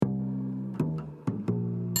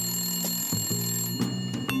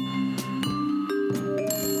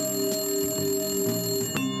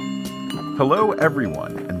Hello,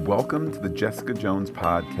 everyone, and welcome to the Jessica Jones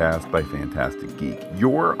podcast by Fantastic Geek,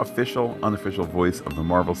 your official, unofficial voice of the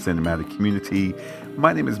Marvel Cinematic Community.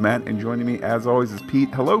 My name is Matt, and joining me, as always, is Pete.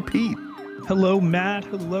 Hello, Pete. Hello, Matt.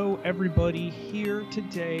 Hello, everybody. Here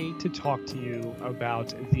today to talk to you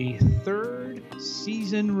about the third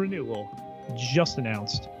season renewal just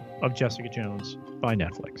announced of Jessica Jones by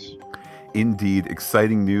Netflix. Indeed,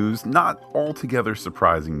 exciting news. Not altogether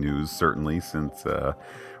surprising news, certainly, since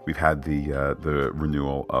we've had the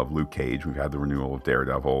renewal of Luke Cage. We've had the renewal of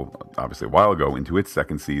Daredevil, obviously a while ago, into its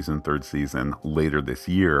second season, third season later this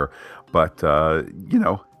year. But,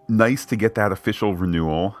 nice to get that official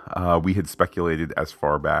renewal. We had speculated as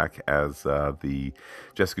far back as the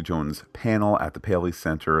Jessica Jones panel at the Paley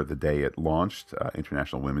Center the day it launched,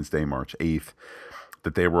 International Women's Day, March 8th,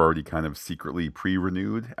 that they were already kind of secretly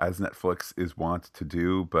pre-renewed, as Netflix is wont to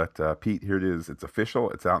do. But Pete, here it is. It's official.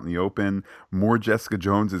 It's out in the open. More Jessica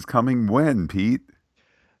Jones is coming. When, Pete?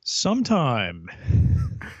 Sometime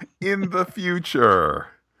in the future.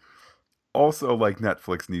 Also, like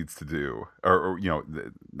Netflix needs to do, or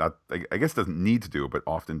not. I guess doesn't need to do, but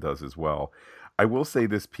often does as well. I will say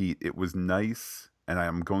this, Pete. It was nice, and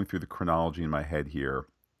I'm going through the chronology in my head here.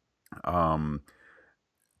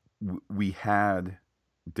 We had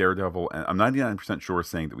Daredevil, and I'm 99% sure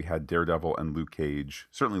saying that we had Daredevil and Luke Cage,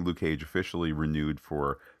 certainly Luke Cage, officially renewed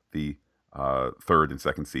for the third and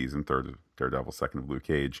second season, third of Daredevil, second of Luke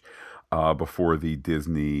Cage, before the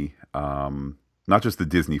Disney, not just the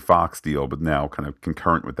Disney Fox deal, but now kind of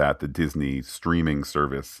concurrent with that, the Disney streaming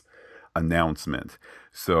service announcement.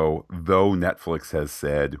 So though Netflix has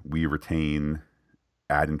said we retain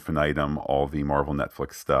ad infinitum all the Marvel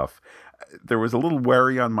Netflix stuff, there was a little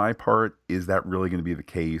worry on my part. Is that really going to be the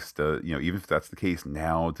case? Even if that's the case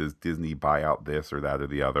now, does Disney buy out this or that or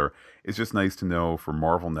the other? It's just nice to know for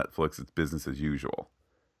Marvel Netflix, it's business as usual.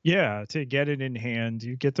 Yeah, to get it in hand,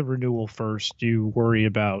 you get the renewal first. You worry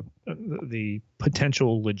about the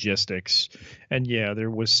potential logistics. And yeah,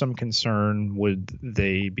 there was some concern. Would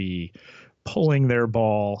they be pulling their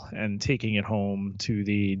ball and taking it home to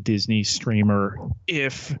the Disney streamer?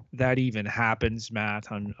 If that even happens, Matt,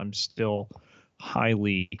 I'm still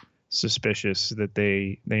highly suspicious that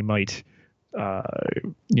they might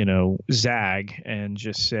zag and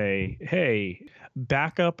just say, hey,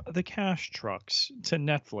 back up the cash trucks to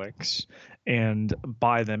Netflix and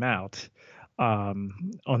buy them out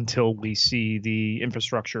until we see the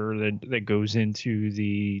infrastructure that goes into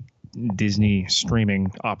the Disney streaming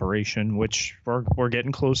operation, which we're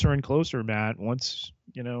getting closer and closer, Matt. Once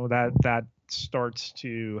that starts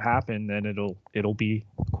to happen, then it'll be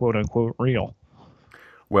quote unquote real.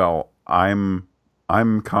 Well, I'm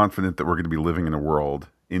confident that we're going to be living in a world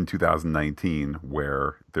in 2019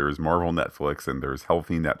 where there's Marvel Netflix and there's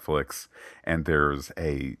healthy Netflix and there's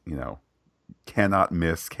a cannot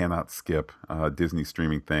miss, cannot skip Disney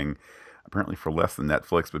streaming thing, apparently for less than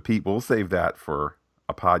Netflix. But Pete, we'll save that for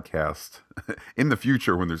a podcast in the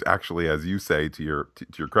future when there's actually, as you say, to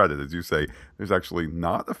your credit, as you say, there's actually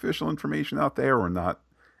not official information out there or not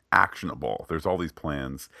actionable. There's all these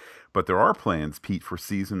plans, but there are plans, Pete, for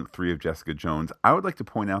season 3 of Jessica Jones. I would like to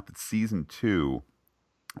point out that season 2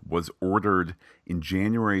 was ordered in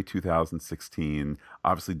January 2016.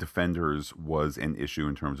 Obviously, Defenders was an issue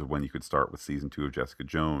in terms of when you could start with season 2 of Jessica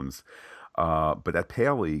Jones. But at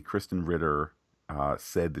Paley, Kristen Ritter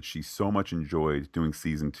said that she so much enjoyed doing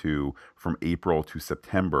season 2 from April to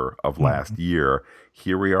September of last year.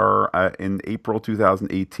 Here we are in April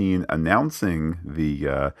 2018 announcing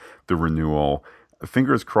the renewal.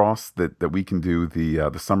 Fingers crossed that we can do the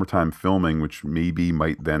summertime filming, which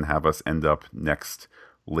might then have us end up next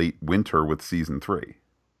late winter with season 3.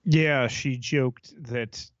 Yeah, she joked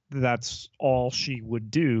that that's all she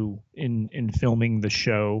would do in filming the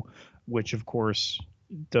show, which of course,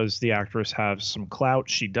 does the actress have some clout?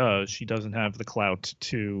 She does. She doesn't have the clout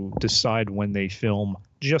to decide when they film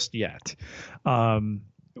just yet.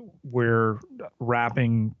 We're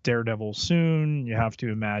wrapping Daredevil soon. You have to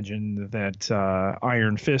imagine that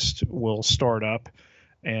Iron Fist will start up,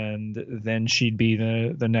 and then she'd be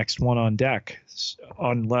the next one on deck,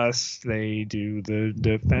 unless they do the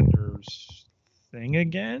Defenders thing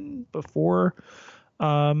again before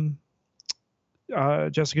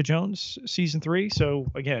Jessica Jones season 3.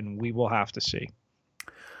 So again, we will have to see.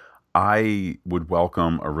 I would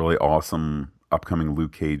welcome a really awesome upcoming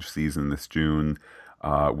Luke Cage season this June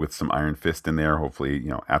with some Iron Fist in there,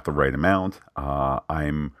 hopefully, at the right amount.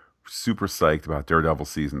 I'm super psyched about Daredevil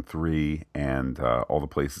season 3 and all the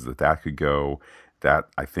places that could go. That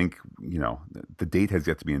I think, the date has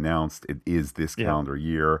yet to be announced. It is this calendar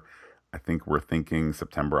year. I think we're thinking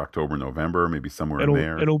September, October, November, maybe somewhere in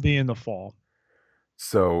there. It'll be in the fall.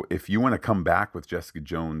 So if you want to come back with Jessica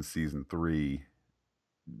Jones season 3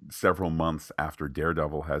 several months after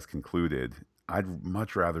Daredevil has concluded, I'd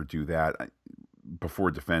much rather do that before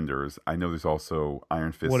Defenders. I know there's also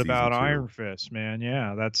Iron Fist What season about 2. Iron Fist, man?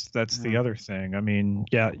 Yeah, that's the Yeah. other thing. I mean,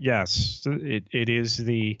 yeah, yes, it is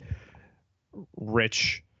the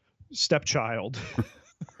rich stepchild.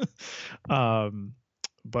 um,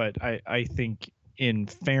 but I think in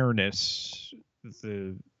fairness,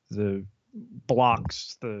 the the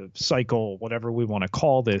blocks, the cycle, whatever we want to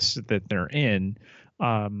call this, that they're in,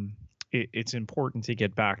 it's important to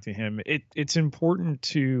get back to him. It's important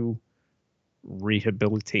to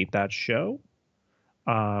rehabilitate that show.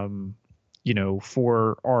 Um,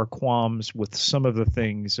 for our qualms with some of the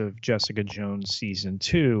things of Jessica Jones season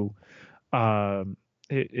two,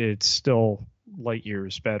 it's still light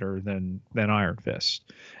years better than Iron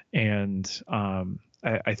Fist, and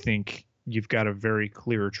I think you've got a very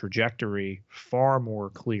clear trajectory, far more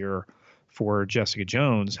clear for Jessica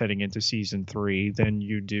Jones heading into season three than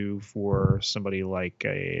you do for somebody like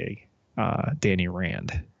a Danny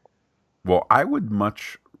Rand. Well, I would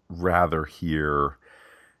much rather hear,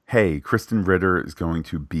 hey, Kristen Ritter is going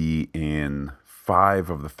to be in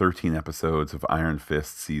 5 of the 13 episodes of Iron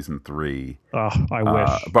Fist season 3. I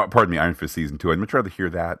wish. But pardon me, Iron Fist season 2. I'd much rather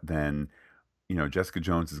hear that than, Jessica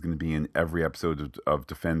Jones is going to be in every episode of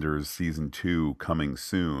Defenders season 2 coming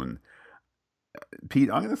soon. Pete,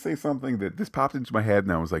 I'm going to say something that this popped into my head,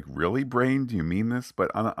 and I was like, really, Brain? Do you mean this? But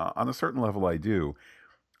on a certain level, I do.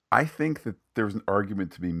 I think that there's an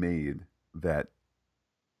argument to be made that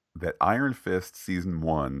Iron Fist season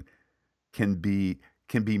 1 can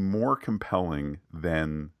be more compelling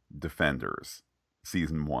than Defenders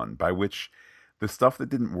season 1, by which the stuff that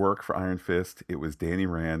didn't work for Iron Fist, it was Danny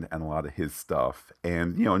Rand and a lot of his stuff.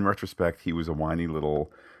 And, in retrospect, he was a whiny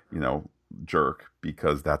little, jerk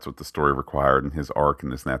because that's what the story required and his arc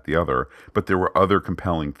and this and that the other. But there were other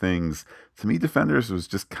compelling things. To me, Defenders was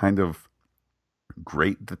just kind of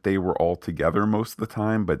great that they were all together most of the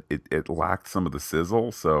time, but it lacked some of the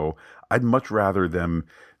sizzle. So I'd much rather them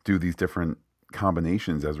do these different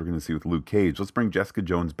combinations as we're going to see with Luke Cage. Let's bring Jessica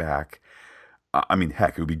Jones back. I mean,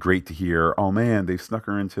 heck, it would be great to hear, oh man, they've snuck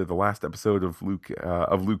her into the last episode of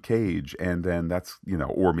Luke Cage, and then that's,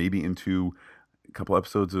 or maybe into a couple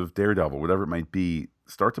episodes of Daredevil, whatever it might be.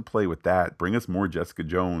 Start to play with that. Bring us more Jessica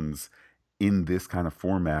Jones in this kind of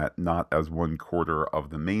format, not as 1/4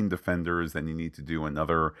 of the main Defenders. Then you need to do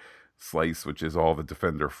another slice, which is all the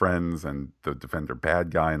Defender friends and the Defender bad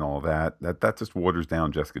guy and all of that. That just waters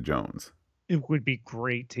down Jessica Jones. It would be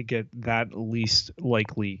great to get that least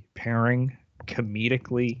likely pairing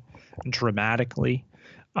comedically, dramatically.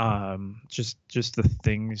 Just the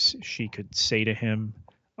things she could say to him,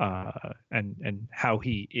 and how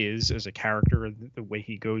he is as a character, the way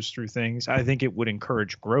he goes through things. I think it would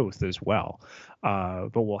encourage growth as well.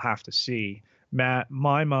 But we'll have to see. Matt,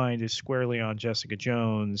 my mind is squarely on Jessica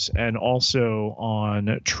Jones and also on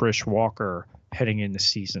Trish Walker heading into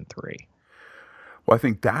season three. Well, I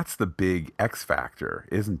think that's the big X factor,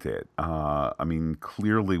 isn't it? I mean,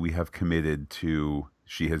 clearly we have committed to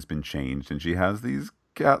she has been changed and she has these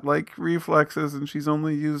cat like reflexes and she's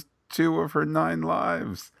only used 2 of her 9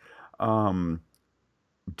 lives. Um,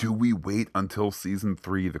 do we wait until season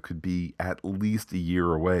 3 that could be at least a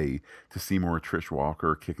year away to see more Trish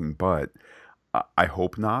Walker kicking butt? I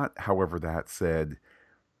hope not. However, that said,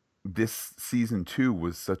 this season 2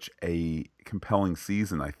 was such a compelling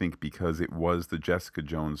season, I think, because it was the Jessica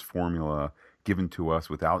Jones formula given to us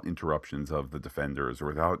without interruptions of the Defenders or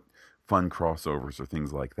without fun crossovers or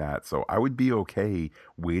things like that. So I would be okay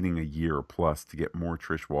waiting a year plus to get more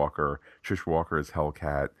Trish Walker. Trish Walker as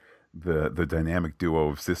Hellcat, the dynamic duo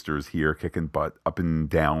of sisters here kicking butt up and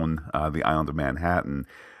down the island of Manhattan.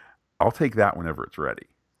 I'll take that whenever it's ready.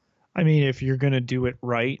 I mean, if you're going to do it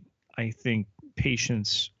right, I think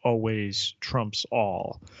patience always trumps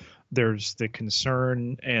all. There's the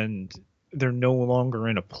concern, and they're no longer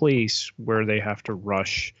in a place where they have to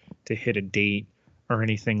rush to hit a date or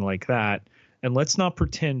anything like that. And let's not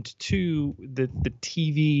pretend, too, that the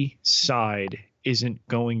TV side isn't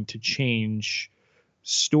going to change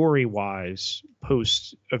story wise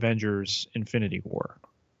post Avengers Infinity War.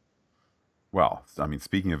 Well, I mean,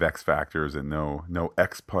 speaking of X factors, and no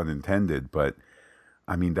X pun intended, but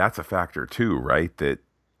I mean that's a factor too, right? That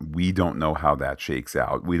we don't know how that shakes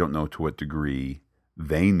out. We don't know to what degree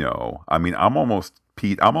they know. I mean, I'm almost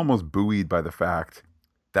buoyed by the fact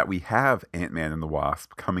that we have Ant-Man and the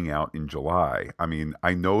Wasp coming out in July. I mean,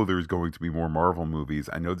 I know there's going to be more Marvel movies.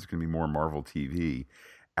 I know there's going to be more Marvel TV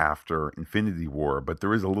after Infinity War, but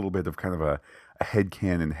there is a little bit of kind of a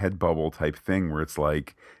headcanon, head bubble type thing where it's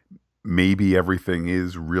like maybe everything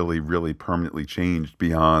is really, really permanently changed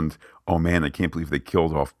beyond, oh man, I can't believe they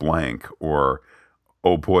killed off blank, or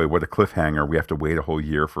oh boy, what a cliffhanger. We have to wait a whole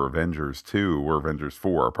year for Avengers 2 or Avengers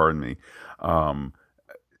 4, pardon me. Um,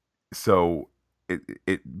 so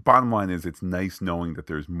bottom line is it's nice knowing that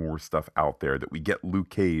there's more stuff out there, that we get Luke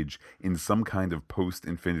Cage in some kind of post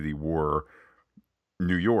Infinity War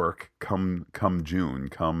New York come June,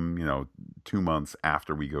 come, 2 months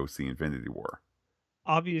after we go see Infinity War.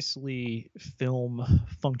 Obviously, film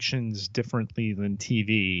functions differently than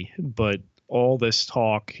TV, but all this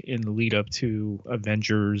talk in the lead up to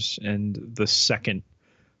Avengers and the second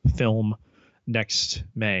film next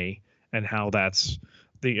May, and how that's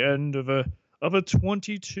the end of a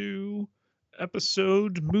 22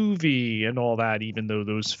 episode movie and all that, even though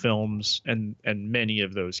those films and many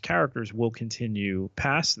of those characters will continue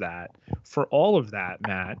past that. For all of that,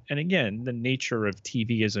 Matt, and again, the nature of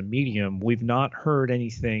TV as a medium, we've not heard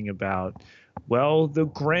anything about, well, the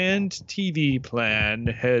grand TV plan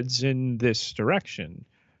heads in this direction.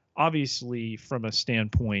 Obviously, from a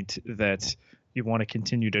standpoint that you want to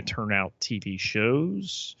continue to turn out TV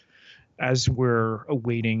shows, as we're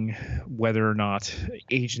awaiting whether or not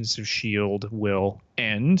Agents of S.H.I.E.L.D. will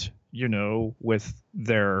end, with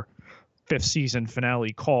their fifth season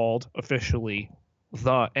finale called officially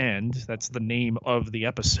The End. That's the name of the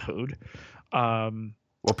episode. Um,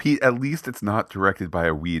 Well, Pete, at least it's not directed by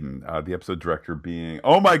a Whedon. The episode director being,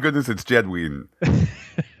 oh my goodness, it's Jed Whedon.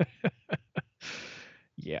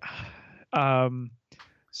 yeah. Um,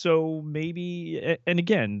 So maybe, and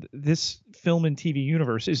again, this film and TV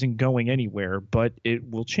universe isn't going anywhere, but it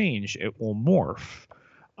will change. It will morph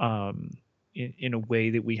um, in a way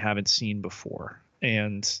that we haven't seen before.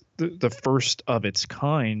 And the first of its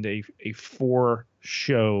kind, a four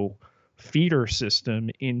show feeder system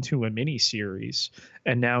into a mini series,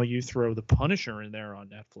 and now you throw The Punisher in there on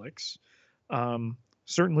Netflix.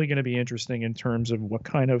 Certainly going to be interesting in terms of what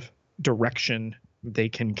kind of direction they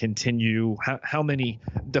can continue. How many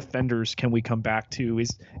defenders can we come back to?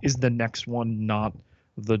 Is the next one not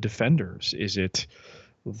the defenders? Is it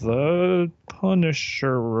the Punishers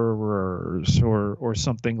or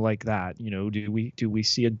something like that? Do we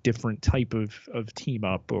see a different type of team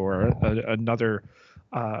up, or another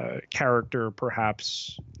character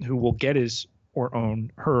perhaps who will get his or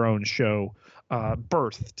own her own show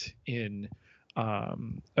birthed in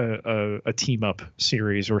a team up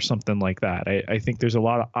series or something like that. I think there's a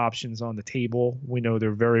lot of options on the table. We know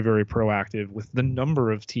they're very, very proactive with the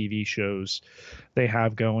number of TV shows they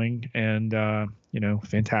have going, and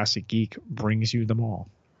Fantastic Geek brings you them all.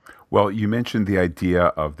 Well, you mentioned the idea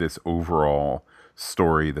of this overall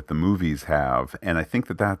story that the movies have, and I think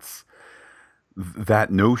that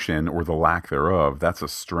notion, or the lack thereof, that's a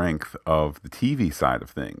strength of the TV side of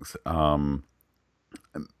things.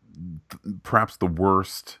 Perhaps the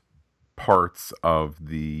worst parts of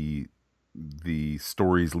the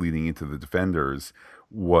stories leading into the Defenders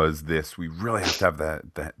was this: we really have to have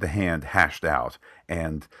the hand hashed out,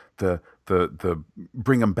 and the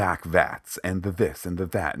bring them back vats, and the this and the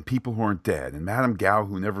that, and people who aren't dead, and Madame Gao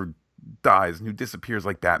who never dies and who disappears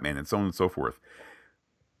like Batman, and so on and so forth.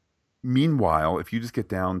 Meanwhile, if you just get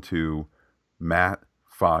down to Matt,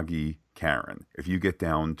 Foggy, Karen, if you get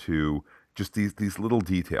down to just these little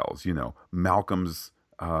details, Malcolm's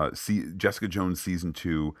Jessica Jones season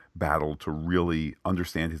 2 battle to really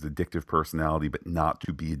understand his addictive personality, but not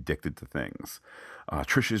to be addicted to things.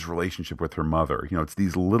 Trisha's relationship with her mother, it's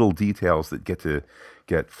these little details that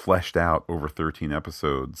get fleshed out over 13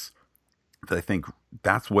 episodes. I think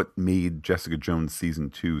that's what made Jessica Jones season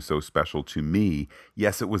 2 so special to me.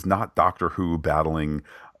 Yes, it was not Doctor Who battling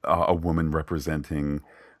a woman representing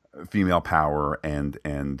female power and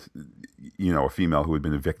a female who had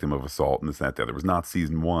been a victim of assault and this and that. It was not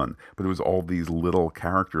season 1, but it was all these little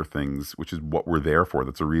character things, which is what we're there for.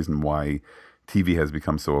 That's a reason why TV has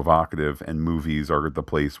become so evocative, and movies are the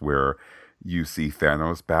place where you see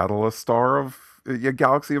Thanos battle a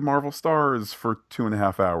galaxy of Marvel stars for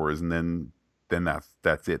 2.5 hours, and then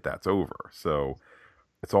that's it. That's over. So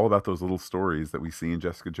it's all about those little stories that we see in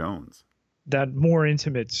Jessica Jones. That more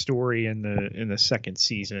intimate story in the second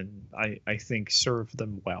season, I think served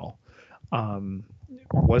them well. Um,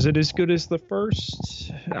 was it as good as the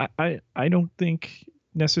first? I don't think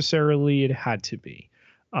necessarily it had to be.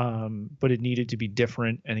 But it needed to be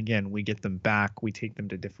different. And again, we get them back, we take them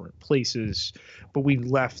to different places, but we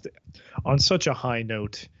left on such a high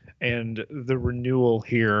note. And the renewal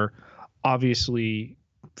here, obviously,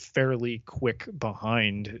 fairly quick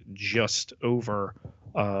behind, just over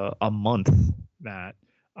a month, Matt.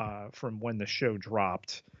 from when the show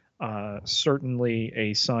dropped. Certainly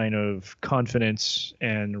a sign of confidence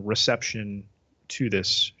and reception to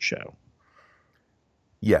this show.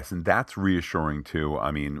 Yes, and that's reassuring too.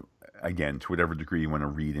 I mean, again, to whatever degree you want to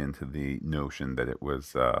read into the notion that it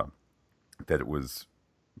was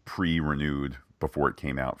pre-renewed before it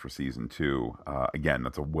came out for season two. Again,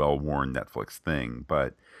 that's a well-worn Netflix thing,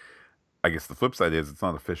 but I guess the flip side is it's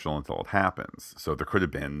not official until it happens. So there could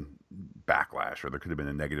have been backlash, or there could have been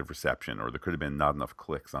a negative reception, or there could have been not enough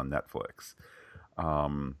clicks on Netflix.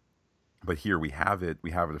 Um, but here we have it.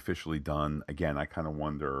 We have it officially done. Again, I kind of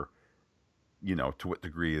wonder, to what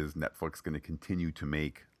degree is Netflix going to continue to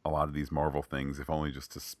make a lot of these Marvel things, if only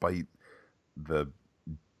just to spite the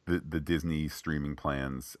the Disney streaming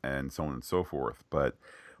plans and so on and so forth. But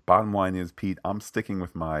bottom line is, Pete, I'm sticking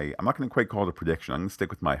with I'm not going to quite call it a prediction. I'm going to stick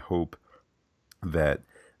with my hope that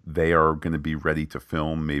they are going to be ready to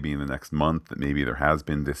film maybe in the next month, that maybe there has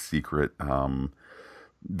been this secret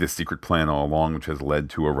plan all along, which has led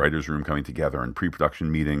to a writer's room coming together and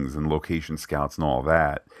pre-production meetings and location scouts and all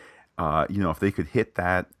that. If they could hit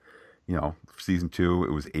that, season two,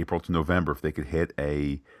 it was April to November. If they could hit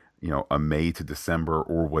a May to December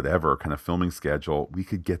or whatever kind of filming schedule, we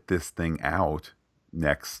could get this thing out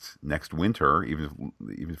next winter, even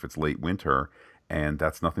if it's late winter, and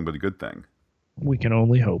that's nothing but a good thing. We can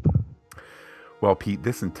only hope. Well, Pete,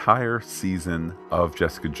 this entire season of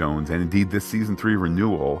Jessica Jones, and indeed this season 3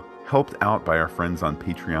 renewal, helped out by our friends on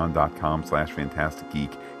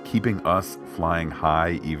patreon.com/fantasticgeek, keeping us flying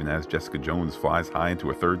high even as Jessica Jones flies high into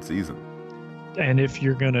a third season. And if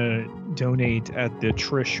you're going to donate at the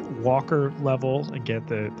Trish Walker level and get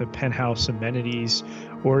the penthouse amenities,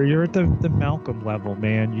 or you're at the Malcolm level,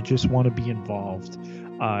 man, you just want to be involved,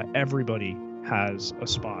 everybody has a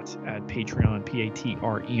spot at Patreon,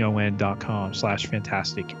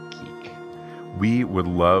 patreon.com/fantasticgeek. We would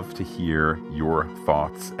love to hear your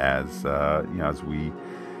thoughts as we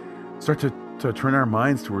start to turn our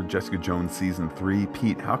minds toward Jessica Jones season 3.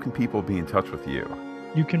 Pete, how can people be in touch with you?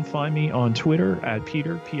 You can find me on Twitter at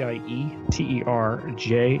Peter, Pieterj Ketalar,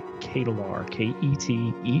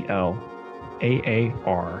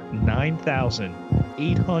 KETELAAR,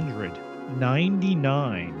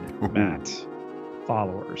 9,899 Matt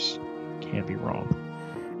followers. Can't be wrong.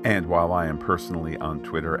 And while I am personally on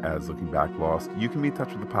Twitter as Looking Back Lost, you can be in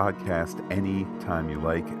touch with the podcast anytime you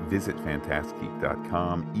like. Visit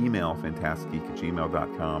fantasticgeek.com, email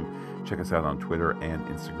fantasticgeek@gmail.com. Check us out on Twitter and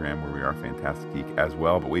Instagram, where we are Fantastic Geek as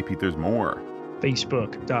well. But wait, Pete, there's more.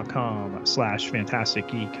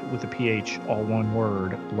 Facebook.com/fantasticgeek with a PH, all one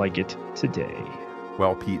word, like it today.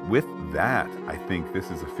 Well, Pete, with that, I think this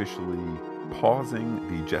is officially pausing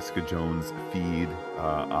the Jessica Jones feed.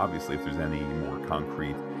 Obviously, if there's any more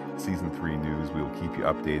concrete season 3 news, we will keep you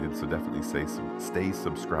updated, so definitely stay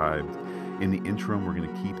subscribed. In the interim, we're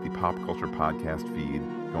going to keep the Pop Culture Podcast feed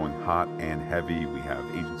going hot and heavy. We have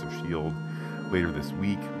Agents of S.H.I.E.L.D. later this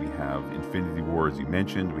week. We have Infinity War, as you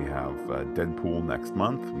mentioned. We have Deadpool next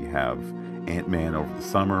month. We have Ant-Man over the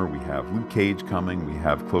summer. We have Luke Cage coming. We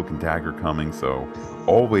have Cloak and Dagger coming. So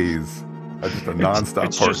always just a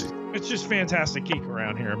nonstop party. It's just Fantastic Geek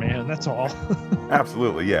around here, man. That's all.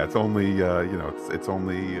 Absolutely, yeah. It's only it's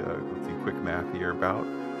only let's see, quick math here, about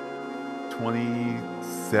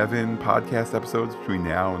 27 podcast episodes between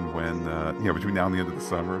now and between now and the end of the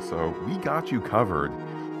summer. So we got you covered.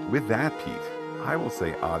 With that, Pete, I will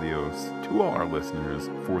say adios to all our listeners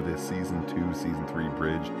for this season 2, season 3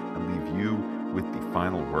 bridge, and leave you with the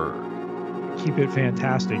final word. Keep it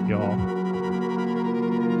fantastic, y'all.